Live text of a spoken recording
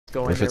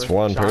go in If there it's with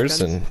one shotguns.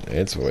 person,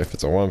 if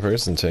it's a one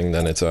person thing,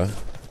 then it's a.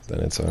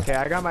 Okay,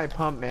 I got my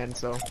pump, man.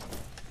 So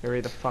get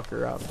ready to fuck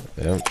her up.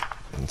 Yep.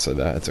 And so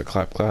that it's a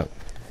clap clap.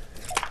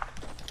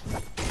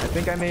 I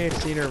think I may have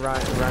seen her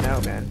run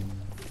out, man.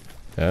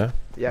 Yeah.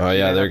 Yeah. Oh she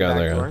yeah, ran they're out the gone. back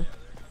They're door. gone.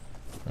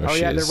 Oh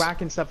yeah, they're is.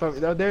 whacking stuff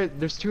over. Oh,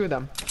 there's two of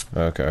them.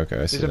 Okay, okay,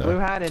 I see There's a now. blue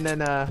hat and then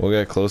We'll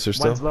get closer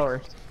still. one's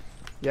lower.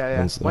 Yeah,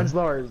 yeah. One's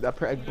lower.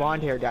 A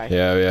blonde hair guy.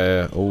 Yeah, yeah,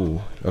 yeah.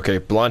 Oh, okay.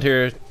 Blonde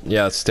hair.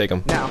 Yeah, let's take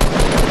him. Now.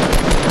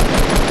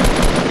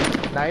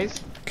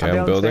 Nice. Okay,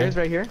 I'm building. Stairs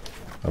right here.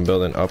 I'm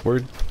building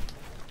upward.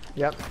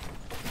 Yep.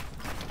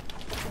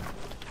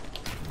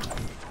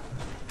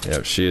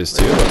 Yep, she is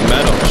too. But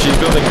metal. She's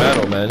building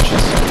metal, man.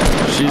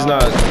 She's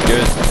not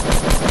good.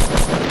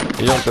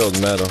 You don't build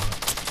metal.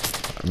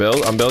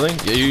 I'm building.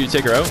 Yeah, you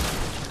take her out.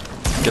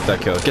 Get that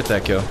kill. Get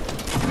that kill.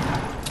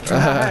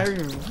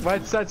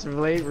 What such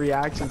late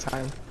reaction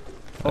time?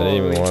 I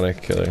didn't even want to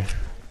kill her.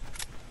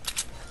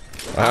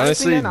 I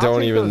honestly man, I'll don't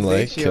take even those big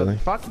like shields. killing.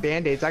 Fuck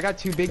band-aids. I got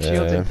 2 big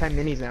shields and 10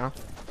 minis now.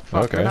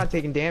 Fuck, Okay. we're not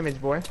taking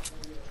damage, boy.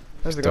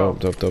 Let's go.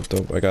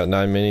 Dope. I got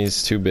 9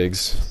 minis, 2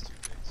 bigs.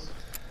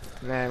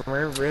 Man,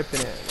 we're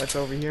ripping it. What's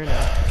over here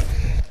now?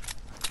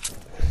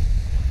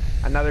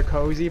 Another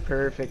cozy,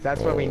 perfect.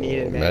 That's what we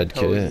needed, man. Med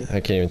Cozy. kit. I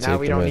can't even take Now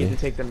we the don't mini. need to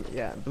take them.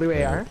 Yeah, blue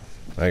AR.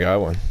 I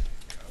got one.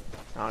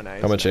 Oh,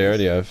 nice. How much AR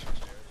do you have?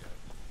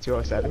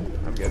 207.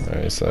 I'm good.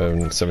 Alright, so I'm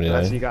Unless you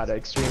 79. got an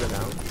extreme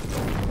amount.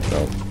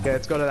 Nope. Okay,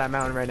 let's go to that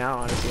mountain right now,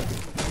 honestly.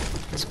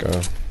 Let's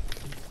go.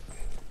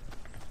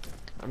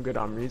 I'm good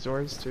on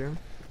resource, too.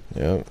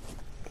 Yep.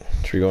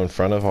 Should we go in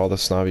front of all the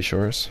snobby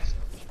shores?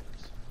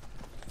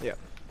 Yep.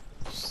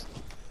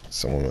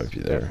 Someone might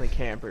be there. Definitely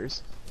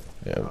campers.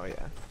 Yeah. Oh, yeah.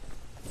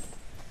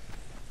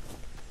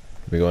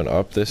 We going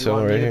up this You hill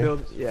want me right to here?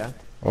 build? Yeah.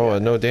 Oh, Yeah.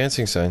 no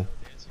dancing sign.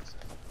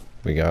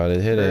 We got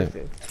it. Hit it.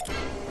 Perfect.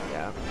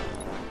 Yeah.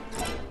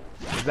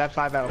 Is that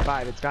 5 out of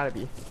 5? It's gotta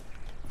be.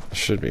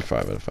 Should be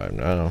 5 out of 5.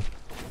 No.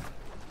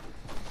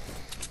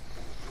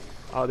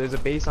 Oh, there's a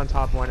base on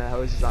top of one of the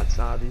houses on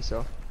Snobby,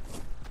 so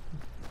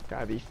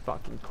gotta be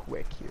fucking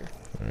quick here.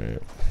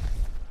 Alright.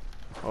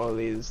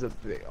 Holy, this is a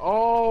big.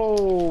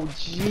 Oh,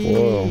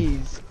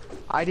 jeez.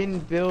 I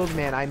didn't build,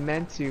 man. I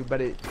meant to, but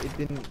it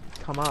didn't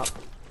come up.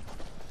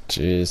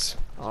 Jeez.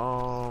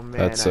 Oh man,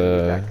 That's, I need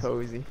that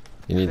cozy.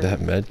 You need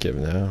that med kit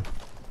now.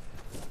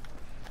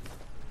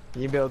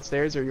 You build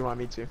stairs, or you want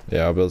me to?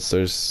 Yeah, I'll build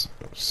stairs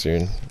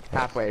soon.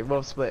 Halfway.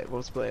 We'll split.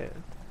 We'll split.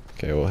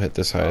 Okay, we'll hit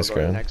this I'll highest go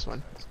to the ground. next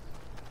one.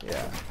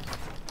 Yeah.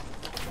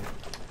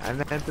 I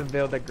meant to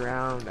build a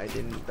ground. I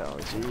didn't though.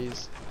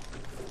 Jeez.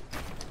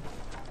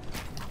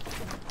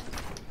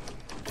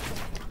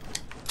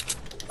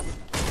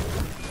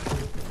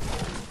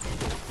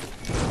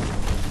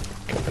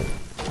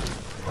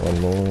 One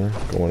more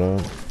going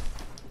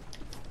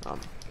up.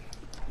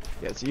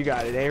 Yes, you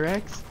got it,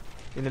 Rex.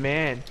 You're the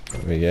man.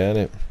 We got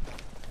it.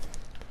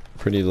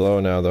 Pretty low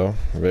now though.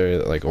 Very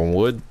like on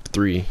wood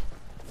 3. Yeah,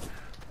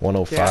 I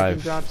 105. can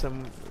drop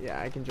some.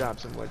 Yeah, I can drop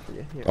some wood for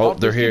you. Here. Oh,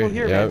 they're there's here.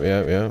 people Yep,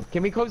 man. yep.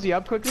 Can we cozy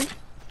up quickly?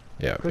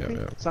 Yeah, Quickly,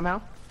 yeah.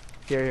 somehow.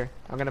 Here.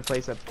 I'm gonna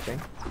place a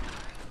thing.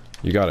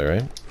 You got it,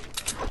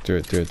 right? Do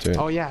it.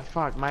 Oh yeah,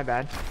 fuck, my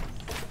bad.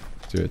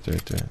 Do it.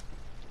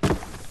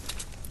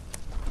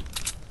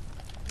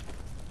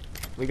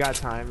 We got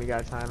time.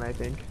 I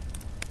think.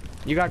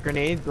 You got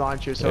grenade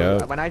launchers, so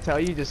Yep. when I tell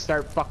you, just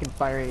start fucking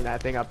firing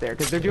that thing up there,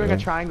 because they're doing a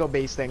triangle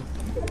base thing.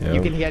 Yep.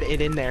 You can get it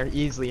in there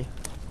easily.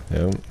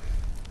 Yep.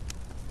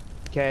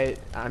 Okay,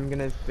 I'm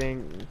gonna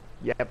think.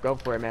 Yep, go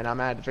for it, man. I'm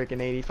at freaking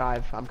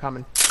 85. I'm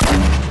coming.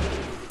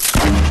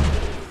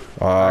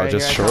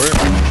 Just short.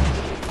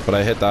 But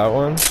I hit that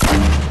one.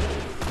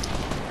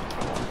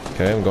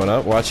 Okay, I'm going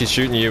up. Watch, he's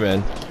shooting you,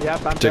 man.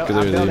 Yep, I'm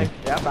Particularly. building.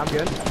 Yep, I'm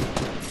good.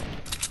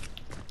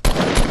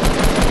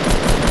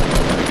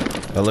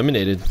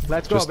 Eliminated.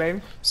 Let's go, Just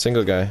baby.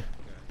 Single guy.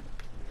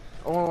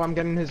 Oh, I'm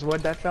getting his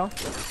wood that fell.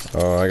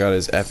 Oh, I got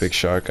his epic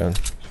shotgun.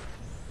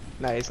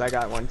 Nice, I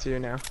got one too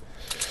now.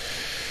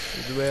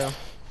 As well.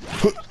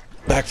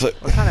 Backflip.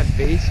 What kind of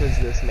base was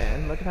this,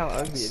 man? Look at how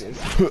ugly it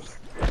is.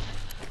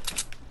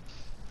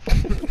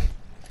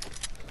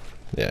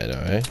 Yeah, I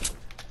know, eh?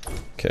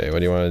 Okay, what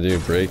do you want to do?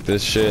 Break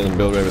this shit and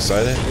build right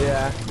beside it?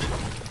 Yeah.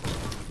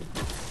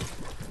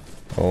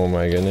 Oh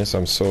my goodness,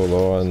 I'm so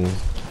low on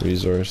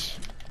resource.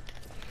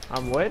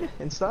 On wood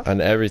and stuff?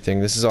 On everything.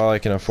 This is all I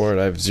can afford.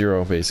 I have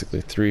 0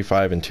 basically. 3,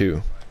 5, and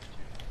 2.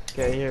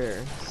 Okay,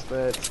 here.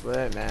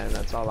 Split, man.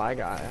 That's all I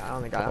got. I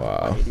only got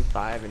Wow.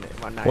 185 and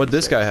 196. What'd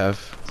this guy have?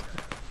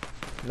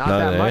 Not None,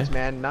 that eh? much,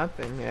 man.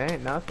 Nothing. It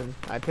ain't nothing.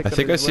 I picked I up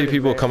think I his see wood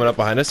people there. coming up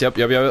behind us. Yep.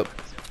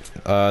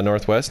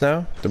 Northwest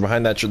now. They're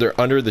behind that tree. They're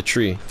under the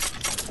tree.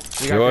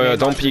 You got Oh, yeah, grenade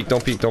don't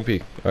launcher?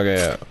 peek. Okay,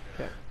 yeah.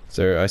 Okay.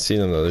 There, I see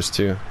them though. There's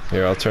 2.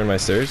 Here, I'll turn my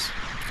stairs.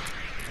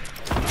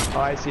 Oh,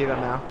 I see them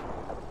now.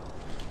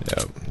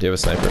 Yeah. Do you have a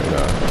sniper?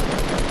 No.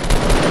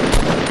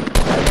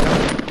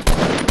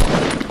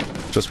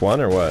 Just one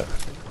or what?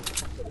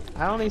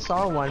 I only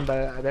saw one,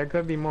 but there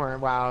could be more.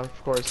 Wow,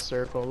 of course,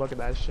 circle. Look at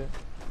that shit.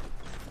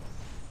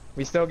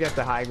 We still get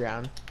the high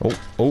ground.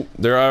 Oh,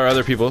 there are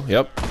other people.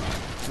 Yep.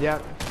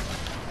 Yep.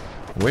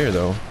 Where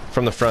though?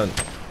 From the front.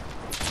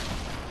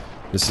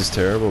 This is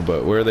terrible,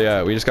 but where are they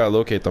at? We just gotta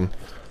locate them.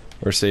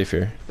 We're safe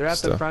here. They're at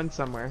still. the front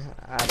somewhere.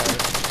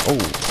 Oh.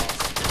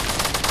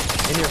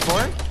 In your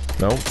fort?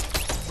 No.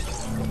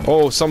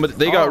 Oh, somebody.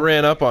 They got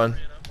ran up on.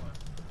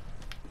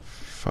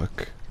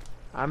 Fuck.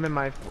 I'm in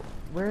my.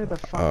 Where the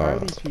fuck are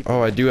these people?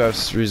 Oh, I do have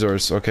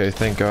resource. Okay,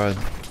 thank God.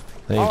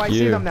 Thank you. I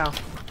see them now.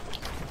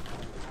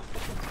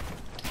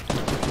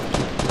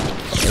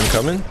 I'm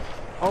coming.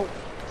 Oh,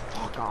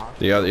 fuck off.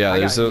 Yeah,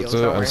 there's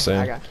a, I'm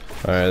saying. Alright,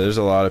 there's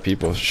a lot of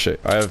people. Shit.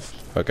 I have.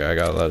 Okay, I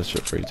got a lot of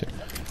shit for you too.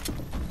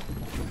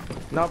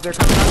 Nope, they're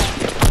coming up.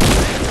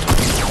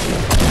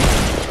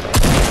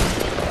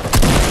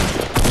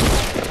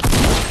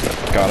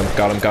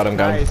 Got him.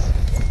 Nice.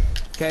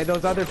 Okay,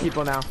 those other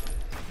people now.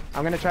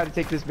 I'm gonna try to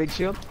take this big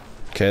shield.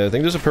 Okay, I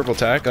think there's a purple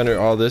tack under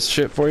all this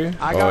shit for you.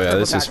 I got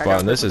this is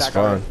fun. This is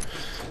fun.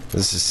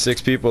 This is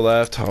 6 people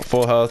left.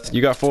 Full health.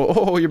 You got full.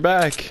 Oh, you're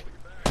back.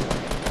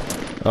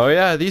 Oh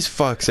yeah, these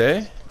fucks,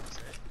 eh?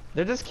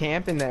 They're just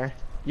camping there.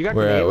 You got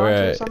where grenade launcher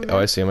or at? something? Oh,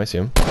 I see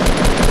him.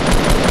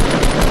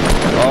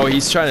 Oh,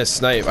 he's trying to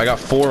snipe. I got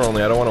 4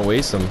 only. I don't want to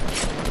waste them.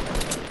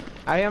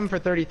 I am for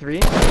 33.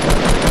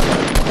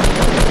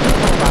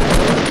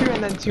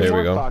 And then 2 there more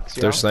we go. Bucks,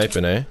 They're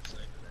sniping, eh?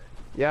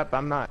 Yep,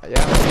 I'm not.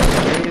 Yeah.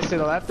 There he is to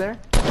the left there.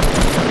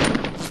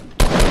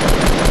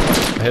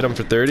 I hit him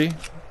for 30.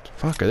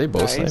 Fuck, are they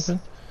both sniping?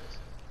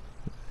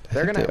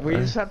 They're gonna. We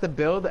just have to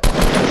build.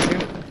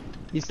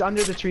 He's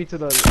under the tree to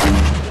the.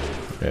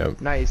 Yeah.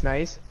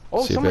 Nice.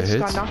 Oh, someone just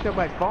got knocked out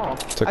by fall.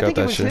 Took out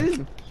that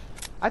shit.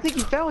 I think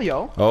he fell,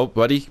 yo. Oh,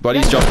 buddy's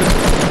jumping.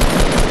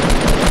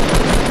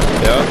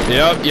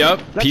 Yep.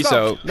 Peace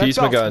out. Peace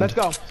my gun.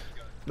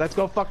 Let's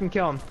go fucking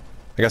kill him.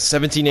 I got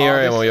 17 AR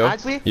ammo, yo.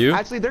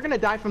 Actually, they're gonna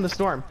die from the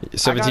storm.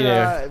 17 I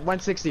got, AR.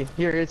 160.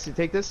 Here,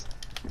 take this.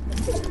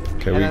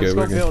 Okay, we good.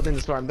 Let's go build in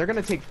the storm. They're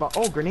gonna take.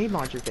 Oh, grenade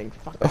launcher thing.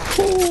 Fuck.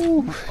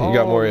 You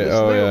got more.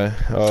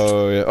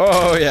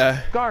 Oh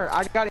yeah. Scar,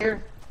 I got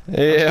here.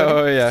 Yeah.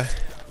 Oh yeah.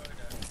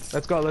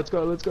 Let's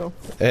go.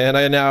 And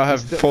I now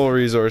have full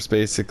resource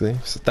basically.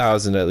 It's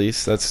 1,000 at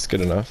least. That's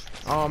good enough.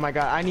 Oh my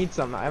God, I need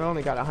some. I've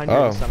only got 100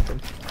 or something.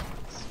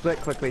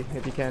 Split quickly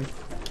if you can.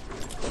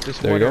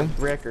 Just there you go.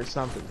 Brick or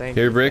something. Thank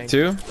you. Here, brick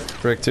too.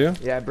 Brick too.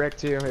 Yeah, brick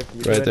too. If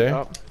you right there.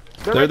 Oh.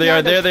 There they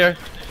are. There they are.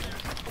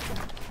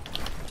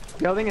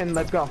 Building and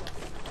let's go.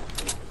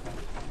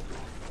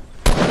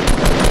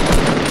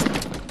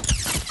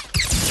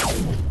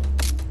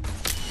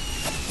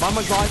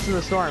 Mama's lost in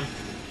the storm.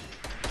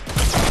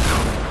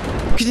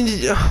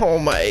 Oh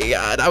my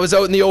God, I was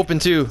out in the open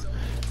too.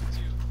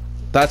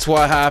 That's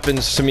what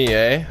happens to me,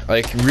 eh?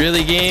 Like,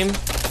 really, game?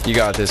 You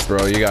got this,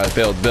 bro. You got it.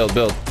 Build.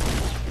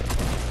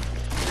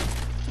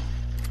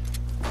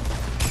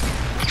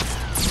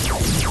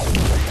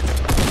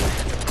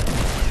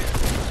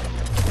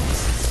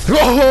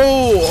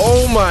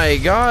 Oh my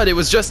God, it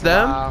was just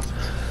them? Wow.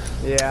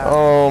 Yeah.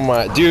 Oh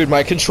my, dude,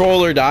 my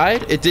controller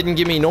died. It didn't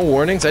give me no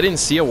warnings. I didn't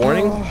see a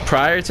warning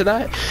prior to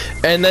that.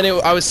 And then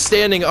I was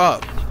standing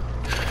up,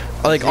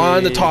 like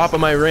on the top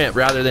of my ramp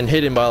rather than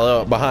hidden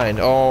behind.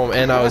 Oh,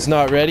 and I was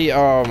not ready.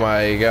 Oh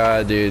my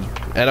God, dude.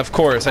 And of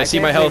course, I see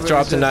my health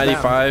drop to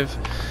 95.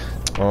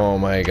 Oh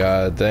my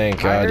God,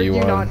 thank God you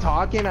won. I heard you not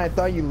talking. I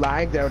thought you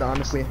lagged out,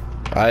 honestly.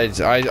 I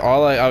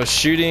was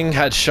shooting,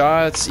 had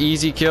shots,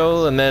 easy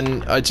kill, and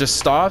then it just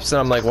stops, and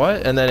I'm like,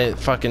 what? And then it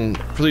fucking,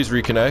 please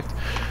reconnect.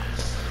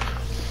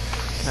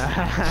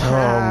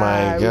 Oh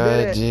my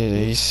God, dude,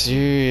 are you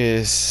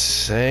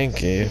serious?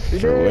 Thank you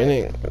for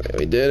winning.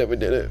 We did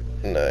it.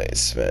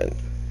 Nice, man.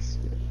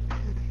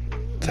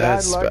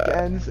 That's bad luck bad.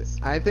 Ends.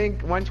 I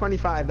think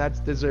 125.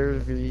 That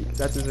deserves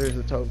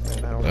a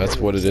token. That's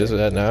what it is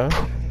at now.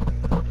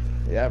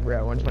 Yeah, we're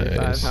at 125.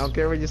 Nice. I don't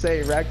care what you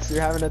say, Rex.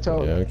 You're having a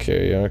token.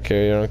 You don't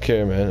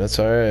care, man. That's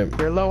all right.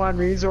 You're low on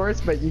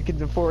resource, but you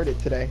can afford it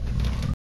today.